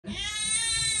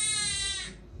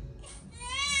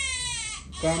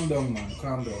Calm down, man.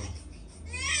 Calm down.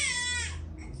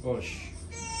 Hush.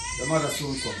 The mother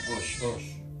soon come. Hush, hush.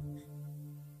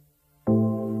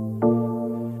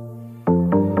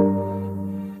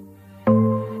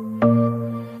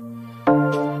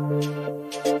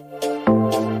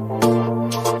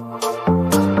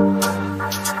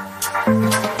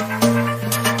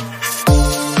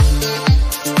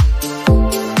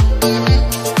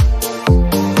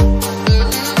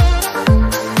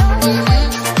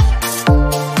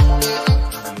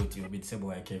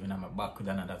 Kevin, I'm back with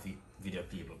another video,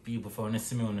 people. People, for when they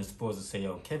see me, when they're supposed to say,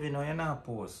 yo, Kevin, no, you're not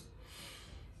post.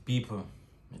 People,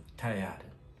 I'm tired.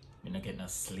 I'm not getting no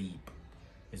sleep.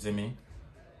 You see me?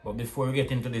 But before we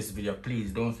get into this video,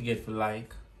 please don't forget to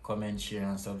like, comment, share,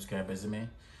 and subscribe. You see me?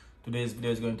 Today's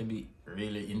video is going to be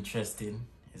really interesting.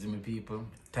 You see me, people?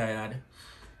 I'm tired.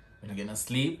 I'm not getting no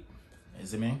sleep. You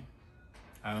see me?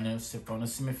 I want to see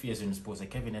my face when you're supposed to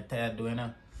say, Kevin, you're tired doing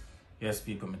it? Yes,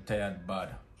 people, I'm tired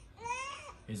bad.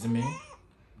 You see me?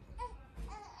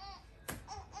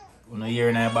 When I hear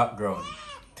in our background,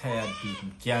 tired people,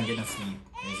 can't get no sleep.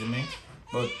 You see me?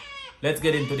 But let's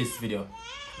get into this video.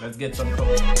 Let's get some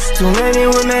comments. Too many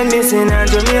women missing and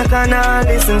Jamaica now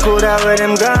listen, coulda where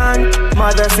them gone.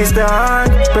 Mother, sister,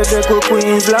 aunt, protect our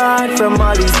Queen's Lord from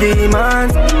all these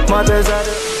demons. Mothers are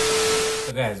the...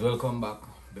 So guys, welcome back.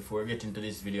 Before we get into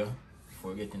this video,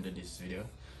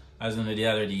 as on the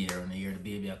other day, when I hear the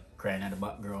baby crying at the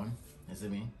background, you see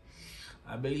me?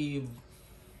 I believe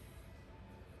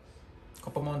a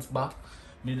couple months back,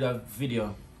 I did a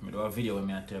video where I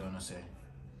tell you, say,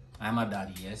 I'm a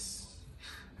daddy, yes.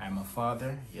 I'm a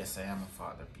father, yes, I am a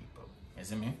father, people. You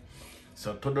see me?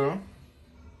 So today,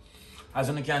 as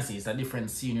you can see, it's a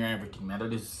different scene and everything. I do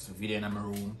this video in my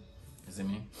room, you see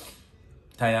me?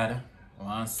 Tired, I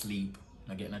want to sleep,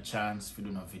 not getting a chance to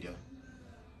do no video.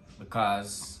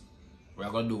 Because what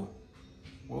I'm going to do?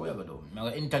 What we are going to do? I'm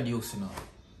going to introduce you now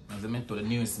to the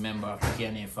newest member of the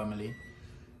KNA family.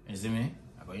 You see me?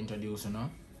 I'm going to introduce you now.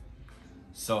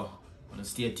 So, I'm going to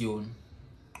stay tuned.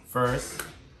 First,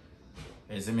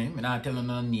 you see me? I'm not telling you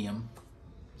no name.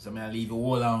 So, I'm going to leave you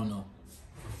all out now.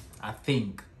 I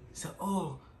think. So,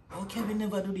 oh, Kevin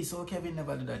never do this. Oh, Kevin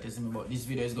never do that. You see me? But this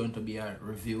video is going to be a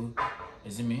review.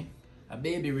 You see me? A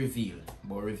baby reveal.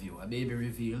 But review. A baby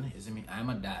reveal. You see me? I'm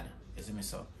a dad. You see me?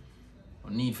 So,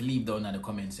 you need to leave down in the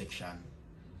comment section.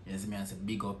 You see me? I say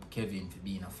big up Kevin for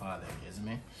being a father. You see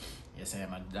me? Yes, I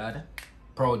am a dad.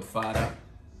 Proud father.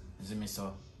 You see me?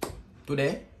 So,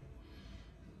 today,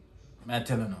 I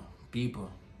tell you now,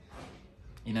 people,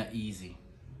 it's not easy.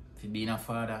 For being a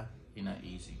father, it's not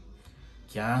easy.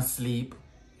 Can't sleep.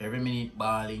 Every minute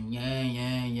bawling. Yeah.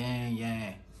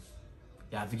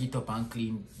 You have to get up and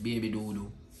clean baby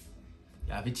doo-doo.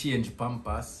 You have to change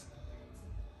pampers.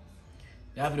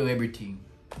 You have to do everything.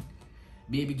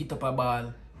 Baby get up a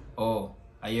ball. Oh,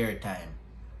 a year time.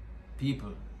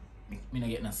 People, me not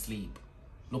get no sleep.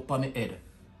 Look on my head.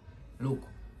 Look,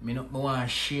 me want to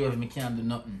shave, me can't do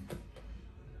nothing.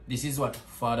 This is what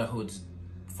fatherhood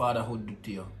do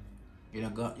to you. You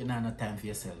don't have no time for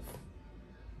yourself.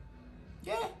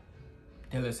 Yeah.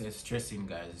 Tell us it's stressing,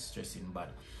 guys. It's stressing bad.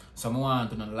 So I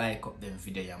want to like up them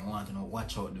video. I want to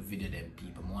watch out the video them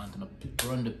people. I want to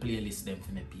run the playlist them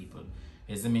for me people.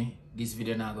 You see me? This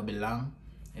video not gonna be long.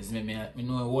 You see me? Me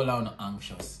know all I'm not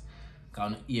anxious.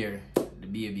 Cause I hear the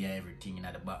baby and everything in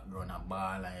the background, a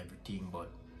ball and everything. But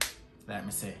like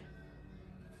me say,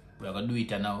 we're gonna do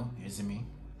it now. You see me?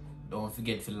 Don't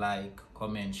forget to like,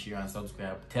 comment, share, and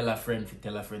subscribe. Tell a friend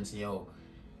say, yo,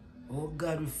 oh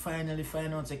God, we finally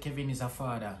find out that Kevin is a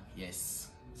father. Yes.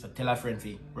 So tell a friend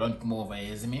to run come over,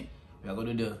 you see me? We're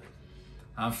gonna do.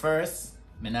 And first,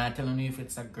 I'm not telling you if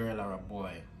it's a girl or a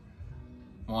boy.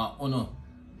 I want Uno.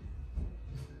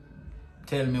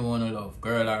 Tell me one you love,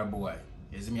 girl or boy.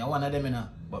 You see me? I one of them,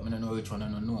 but I don't know which one I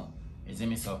don't know. You see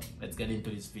me? So let's get into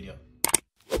this video.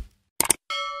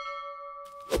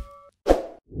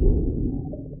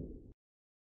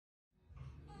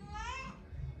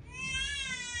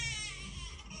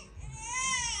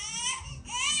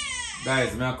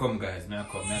 Guys, may I come, guys? May I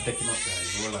come? May I take him up,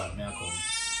 guys? Hold on, may I come?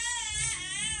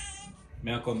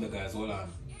 May I come, the guys? Hold on.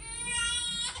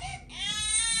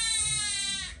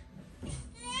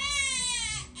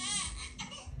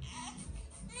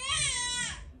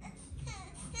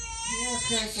 Yeah,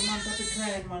 cry, so man, stop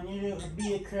crying, man. You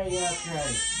be a cry, you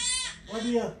cry. What do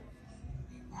you? Come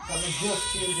and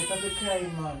just change it. Stop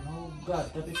crying, man. Oh God,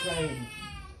 stop crying.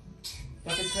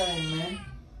 Stop crying, man.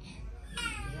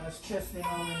 You're stressing me,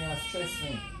 man. You're stressing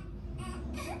me.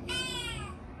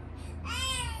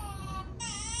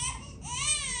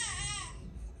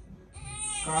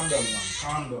 Calm down, man.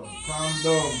 Calm down. Calm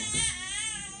down.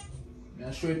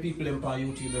 I show people them on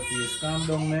YouTube the face. Calm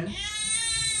down, man.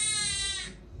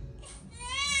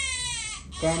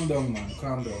 Calm down, man.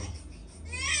 Calm down.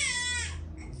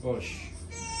 Hush.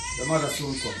 The mother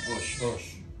soon come. Hush,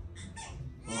 hush.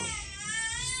 Hush.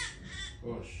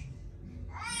 Hush.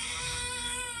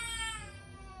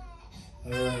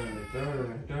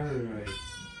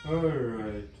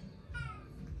 Alright,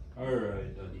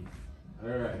 daddy.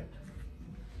 Alright.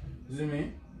 You see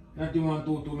me? Not you want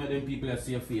to make them people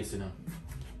see your face, you know.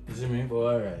 You see me? But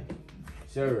alright.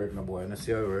 See a word, my boy. I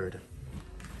see a word.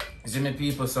 You see me,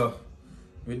 people, so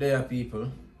we there,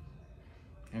 people.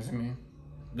 You see me?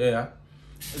 There.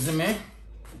 You see me?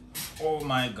 Oh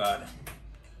my God.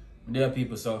 There,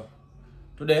 people, so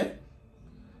today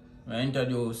I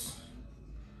introduce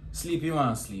Sleep. You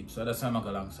want sleep, so that's why I'm going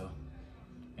along. So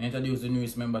I introduce the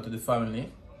newest member to the family,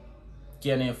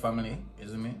 KNA family. You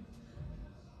see me?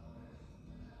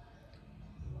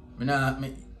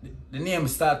 The name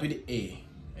start with A.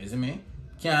 You see me?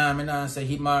 Can't me not say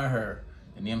him or her.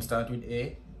 The name start with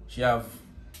A. She have,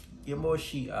 you know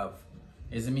she have.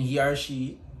 You see me? He or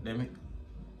she, them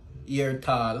ear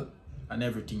tall and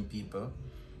everything, people.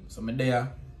 So me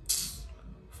there,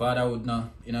 fatherhood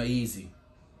now, you know, easy.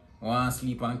 Want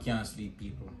sleep and can't sleep,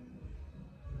 people.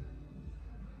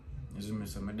 You see me?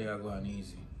 So me there going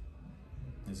easy.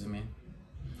 You see me?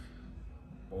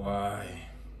 Why?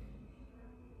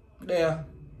 There.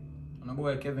 And a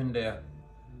boy Kevin there.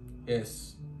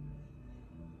 Yes.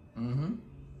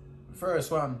 The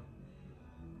first one.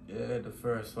 Yeah, the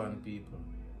first one, people.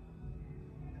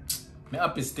 Me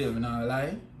happy still, me not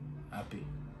lie. Happy.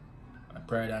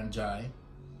 Pride and joy.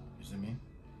 You see me?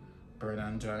 Pride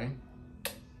and joy.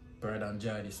 Pride and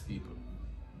joy, these people.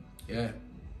 Yeah.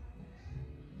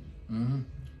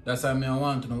 That's why I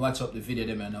want to watch up the video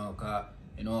them, you know, cause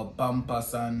you know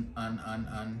Pampers and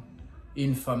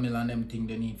Infamil and them thing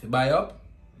they need to buy up.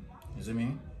 You see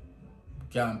me?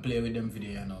 Can't play with them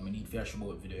video, you know. I need to show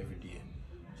about video every day.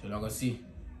 So you're gonna see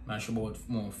I show about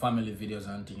more family videos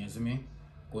and things, you see me?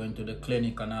 Going to the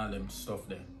clinic and all them stuff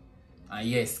there. And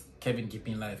yes, Kevin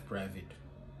keeping life private.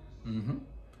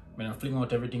 But I fling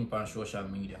out everything on social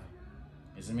media.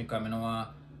 You see me? Because I know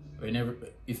whenever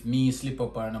if me slip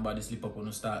up or nobody slip up,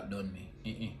 no start done me.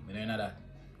 I don't know that.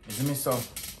 You see me? So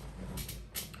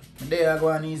there I go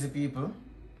on easy, people.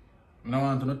 I don't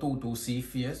want to too see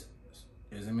face.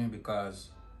 You see me? Because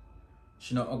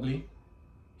she not ugly,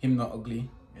 him not ugly.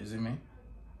 You see me?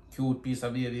 Cute piece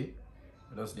of baby.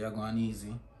 Just they are going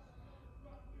easy.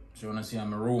 So you wanna see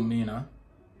I'm a room, you know?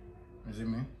 You see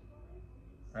me?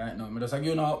 Right now, I just give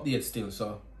you no update still,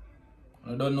 so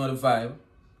I don't know the vibe.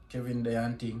 Kevin there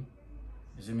and thing.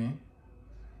 You see me?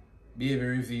 Baby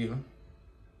reveal.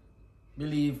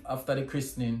 Believe after the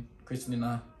christening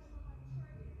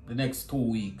the next 2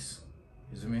 weeks.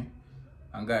 You see me?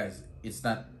 And guys, it's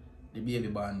not the baby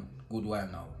born good while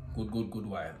now. Good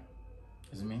while.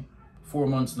 You see me? 4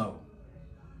 months now.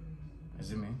 You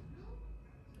see me?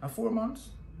 4 months?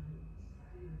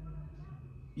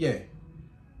 Yeah.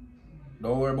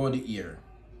 Don't worry about the ear.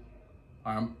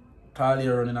 I'm tall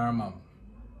ear in our mom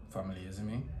family, you see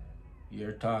me?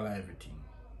 Ear tall and everything.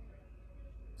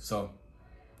 So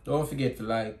don't forget to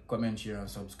like, comment, share and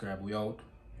subscribe. We out.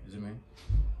 You see me?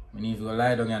 We need to go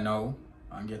lie down here now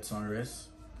and get some rest.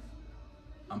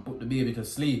 And put the baby to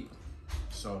sleep.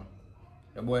 So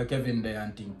your boy Kevin there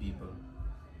and thing, people.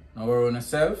 Now worry on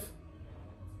yourself.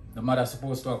 The mother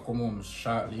supposed to have come home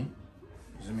shortly.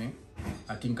 You see me?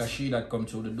 I think she that come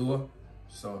through the door.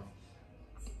 So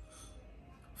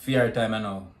fear time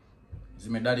now. You see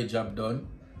me? Daddy job done.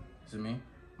 You see me?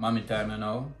 Mommy time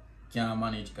now. Can't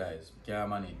manage, guys. Can't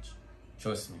manage.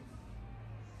 Trust me.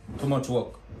 Too much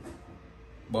work.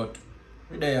 But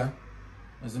we're there.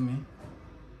 You see me?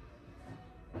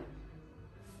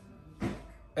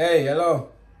 Hey, hello.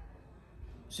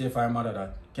 See if I'm mother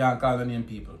that. Can't call the name,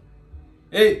 people.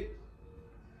 Hey!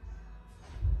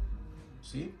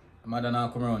 See? The mother now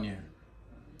come around here.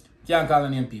 Can't call the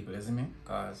name, people, you see me?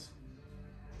 Because,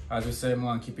 as we say, I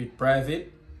want to keep it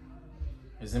private.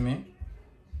 You see me?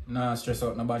 Not stress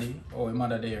out nobody. Oh, the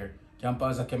mother there. Can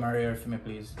pause the camera here for me,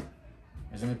 please?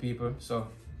 You see me, people? So,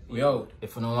 we out.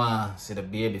 If you don't want to see the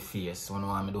baby face, you don't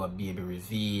want me to do a baby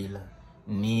reveal,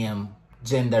 name,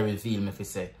 gender reveal, if you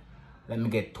say, let me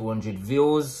get 200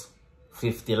 views,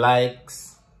 50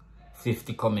 likes,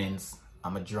 50 comments.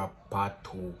 I'm going to drop part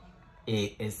 2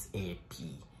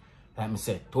 ASAP. Let me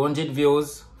say 200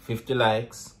 views, 50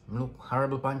 likes. I look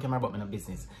horrible on camera, but I'm in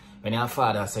business. When you're a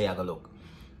father, so you gotta look.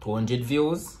 200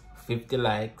 views, 50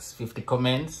 likes, 50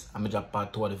 comments. I'm going to drop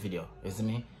part 2 of the video. You see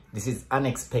me? This is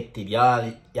unexpected.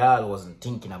 Y'all wasn't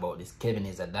thinking about this. Kevin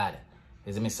is a dad.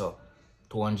 You see me? So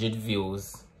 200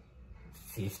 views,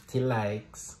 50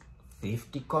 likes,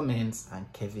 50 comments,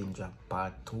 and Kevin dropped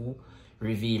part 2,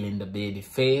 revealing the baby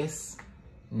face,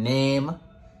 name,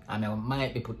 and I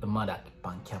might be put the mother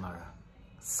on camera.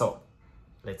 So,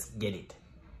 let's get it.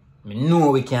 We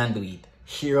know we can do it.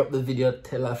 Share up the video,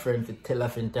 tell a friend, tell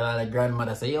all the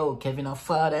grandmother, say, yo, Kevin a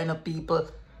father, and the people.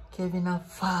 Kevin a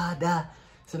father.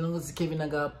 So long as Kevin a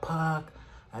got park,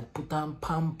 I put on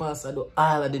pampers, I do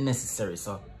all of the necessary.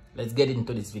 So let's get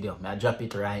into this video. I drop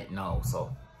it right now.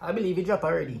 So I believe it dropped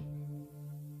already.